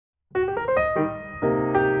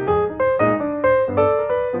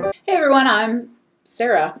Hey everyone, I'm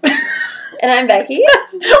Sarah. And I'm Becky.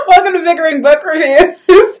 Welcome to Bickering Book Reviews.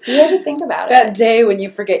 You had to think about that day when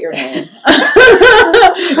you forget your name.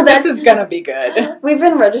 This is gonna be good. We've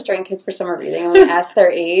been registering kids for summer reading, and we ask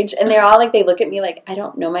their age, and they're all like, they look at me like, I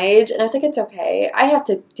don't know my age, and I was like, it's okay. I have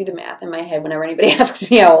to do the math in my head whenever anybody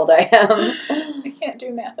asks me how old I am. I can't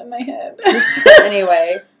do math in my head.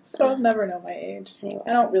 Anyway. So I'll never know my age. Anyway.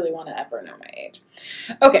 I don't really want to ever know my age.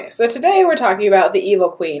 Okay, so today we're talking about The Evil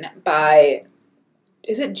Queen by...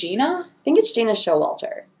 Is it Gena? I think it's Gena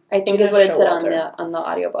Showalter. I think Gena is what it said Showalter. on the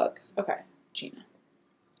audiobook. Okay, Gena.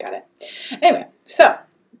 Got it. Anyway, so,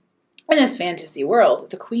 in this fantasy world,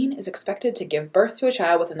 the queen is expected to give birth to a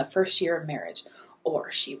child within the first year of marriage,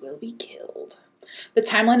 or she will be killed. The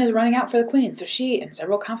timeline is running out for the queen, so she and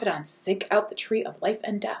several confidants seek out the tree of life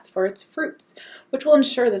and death for its fruits, which will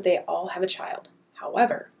ensure that they all have a child.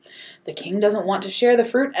 However, the king doesn't want to share the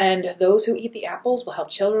fruit, and those who eat the apples will have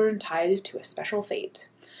children tied to a special fate.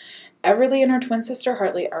 Everly and her twin sister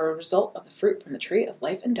Hartley are a result of the fruit from the tree of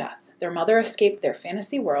life and death. Their mother escaped their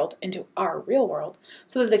fantasy world into our real world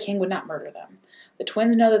so that the king would not murder them. The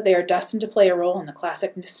twins know that they are destined to play a role in the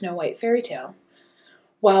classic Snow White fairy tale.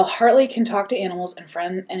 While Hartley can talk to animals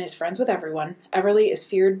and is friends with everyone, Everly is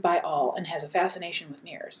feared by all and has a fascination with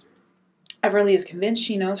mirrors. Everly is convinced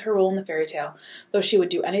she knows her role in the fairy tale, though she would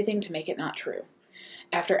do anything to make it not true.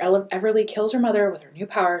 After Everly kills her mother with her new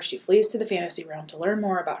power, she flees to the fantasy realm to learn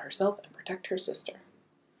more about herself and protect her sister.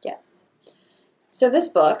 Yes. So this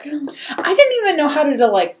book... I didn't even know how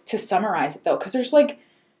to summarize it, though, because there's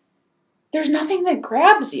nothing that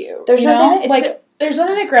grabs you. There's nothing... There's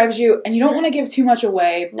nothing that grabs you, and you don't want to give too much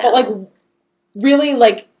away, No. but, really,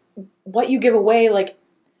 what you give away,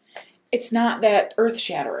 it's not that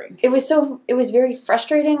earth-shattering. It was very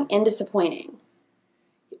frustrating and disappointing.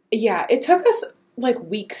 Yeah, it took us,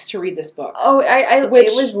 weeks to read this book. Oh, it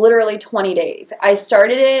was literally 20 days. I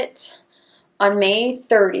started it on May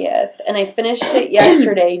 30th, and I finished it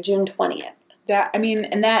yesterday, June 20th.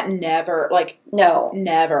 And that never, no.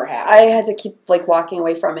 never happened. I had to keep, walking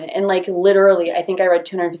away from it. And, literally, I think I read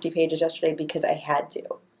 250 pages yesterday because I had to.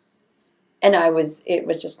 And it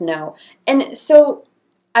was just no. And so...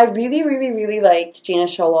 I really, really, really liked Gena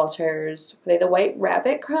Showalter's, the White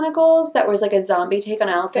Rabbit Chronicles. That was a zombie take on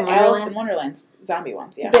Alice in Wonderland. Alice in Wonderland zombie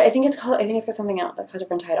ones, yeah. But I think it's got something else, a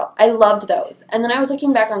different title. I loved those. And then I was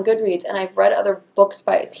looking back on Goodreads, and I've read other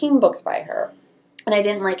teen books by her. And I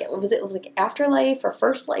didn't like it. It was Afterlife or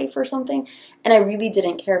First Life or something. And I really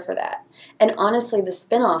didn't care for that. And honestly, the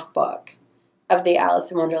spin-off book of the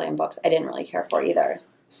Alice in Wonderland books, I didn't really care for either.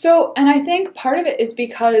 So, and I think part of it is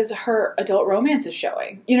because her adult romance is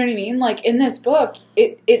showing. You know what I mean? In this book,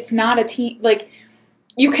 it's not a teen...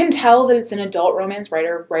 you can tell that it's an adult romance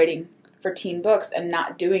writer writing for teen books and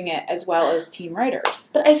not doing it as well as teen writers.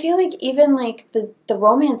 But I feel even, the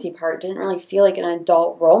romancy part didn't really feel like an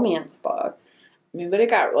adult romance book. I mean, but it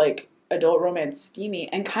got, adult romance steamy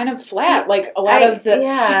and kind of flat. A lot of the...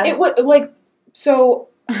 Yeah. It was, so...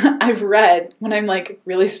 I've read, when I'm,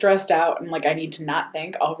 really stressed out and, I need to not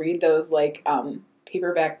think, I'll read those,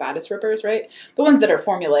 paperback bodice rippers, right? The ones that are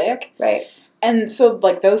formulaic. Right. And so,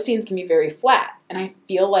 those scenes can be very flat. And I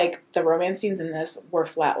feel like the romance scenes in this were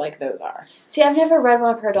flat like those are. See, I've never read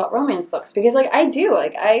one of her adult romance books because, I do.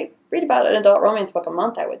 I read about an adult romance book a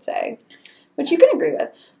month, I would say. Which you can agree with.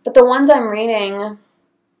 But the ones I'm reading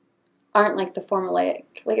aren't, the formulaic.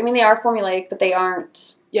 They are formulaic, but they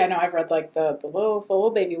aren't... Yeah, no, I've read, the little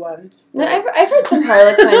baby ones. No, I've read some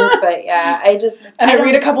Harlequins, but yeah, I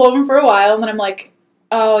read a couple of them for a while, and then I'm like,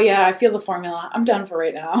 oh, yeah, I feel the formula. I'm done for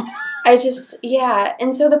right now. Yeah.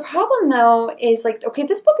 And so the problem, though, is, okay,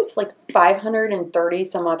 this book is, 530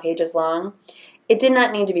 some odd pages long. It did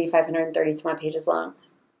not need to be 530 some odd pages long.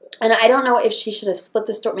 And I don't know if she should have split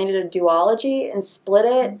the story, made it a duology and split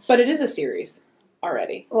it. But it is a series.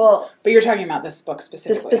 Already. Well, but you're talking about this book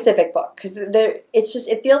specifically. The specific book, because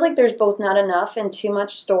it feels like there's both not enough and too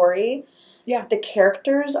much story. Yeah. The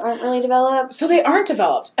characters aren't really developed. So they aren't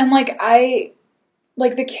developed. And the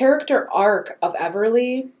character arc of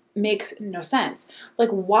Everly makes no sense.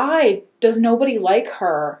 Why does nobody like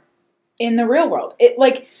her in the real world?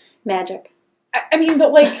 Magic. I mean,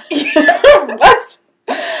 but what's...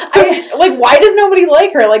 So, why does nobody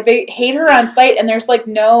like her? They hate her on sight, and there's,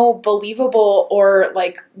 no believable or,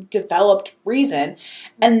 developed reason.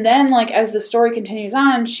 And then, as the story continues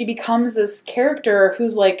on, she becomes this character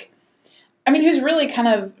who's, who's really kind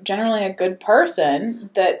of generally a good person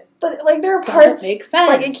that... But, there are parts... doesn't make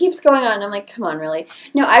sense. It keeps going on, and I'm like, come on, really?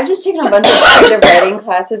 No, I've just taken a bunch of creative writing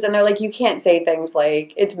classes, and they're like, you can't say things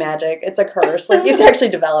like, it's magic, it's a curse. You have to actually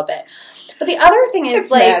develop it. But the other thing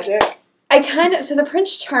is, it's magic. So the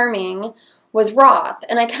Prince Charming was Roth,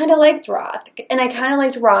 and I kind of liked Roth, and I kind of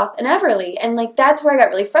liked Roth and Everly, and like that's where I got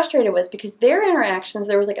really frustrated was because their interactions,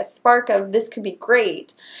 there was like a spark of this could be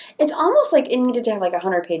great. It's almost like it needed to have like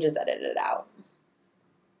 100 pages edited out.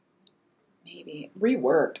 Maybe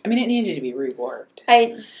reworked. I mean, it needed to be reworked.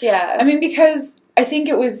 Yeah. I mean, because I think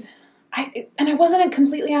it was. I wasn't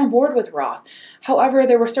completely on board with Roth. However,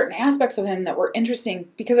 there were certain aspects of him that were interesting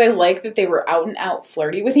because I like that they were out and out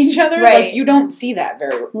flirty with each other. Right. Like, you don't see that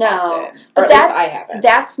very often. Or but at least I haven't.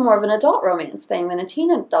 That's more of an adult romance thing than a teen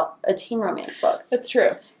romance books. That's true.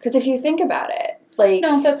 Because if you think about it, like...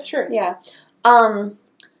 No, that's true. Yeah. Oh,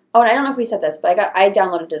 and I don't know if we said this, but I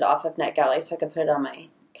downloaded it off of NetGalley so I could put it on my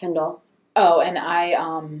Kindle. Oh, and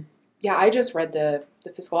I just read the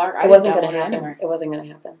physical arc. It wasn't going to happen. It wasn't going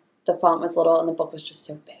to happen. The font was little and the book was just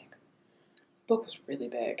so big. The book was really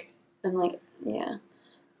big. I'm like, yeah.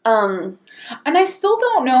 And I still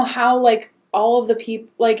don't know how, like, all of the people,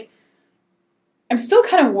 like, I'm still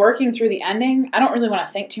kind of working through the ending. I don't really want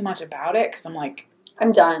to think too much about it because I'm like...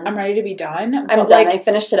 I'm done. I'm ready to be done. I'm done. Like, I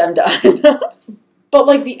finished it. I'm done. But,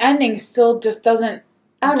 like, the ending still just doesn't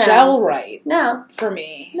gel right. No. For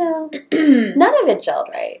me. No. None of it gelled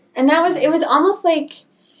right. And it was almost like...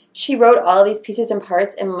 She wrote all these pieces and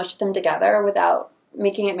parts and mushed them together without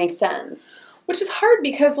making it make sense. Which is hard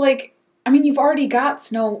because, like, I mean, you've already got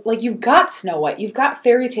you've got Snow White, you've got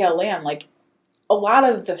Fairy Tale Land. Like, a lot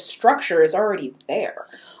of the structure is already there.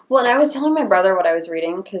 Well, and I was telling my brother what I was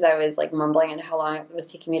reading because I was, like, mumbling and how long it was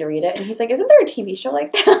taking me to read it. And he's like, isn't there a TV show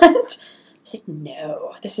like that? I was like,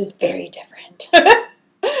 no, this is very different.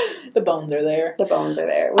 The bones are there. The bones are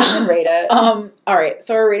there. We should rate it. All right.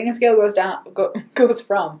 So our rating scale goes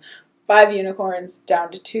from 5 unicorns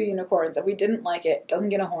down to 2 unicorns. If we didn't like it, doesn't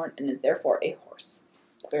get a horn, and is therefore a horse.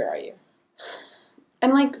 Where are you?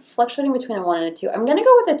 I'm like fluctuating between a 1 and a 2. I'm gonna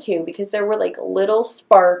go with a 2 because there were like little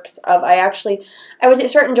sparks of I would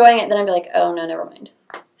start enjoying it, then I'd be like, oh no, never mind.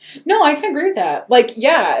 No, I can agree with that. Like,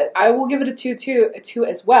 yeah, I will give it a 2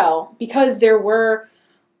 as well because there were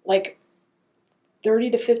like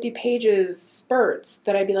 30 to 50 pages spurts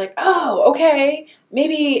that I'd be like, oh, okay,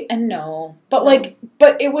 maybe, and no. But,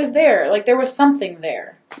 but it was there. Like, there was something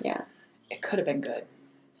there. Yeah. It could have been good.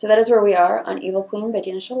 So that is where we are on Evil Queen by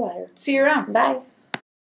Gena Showalter. See you around. Bye.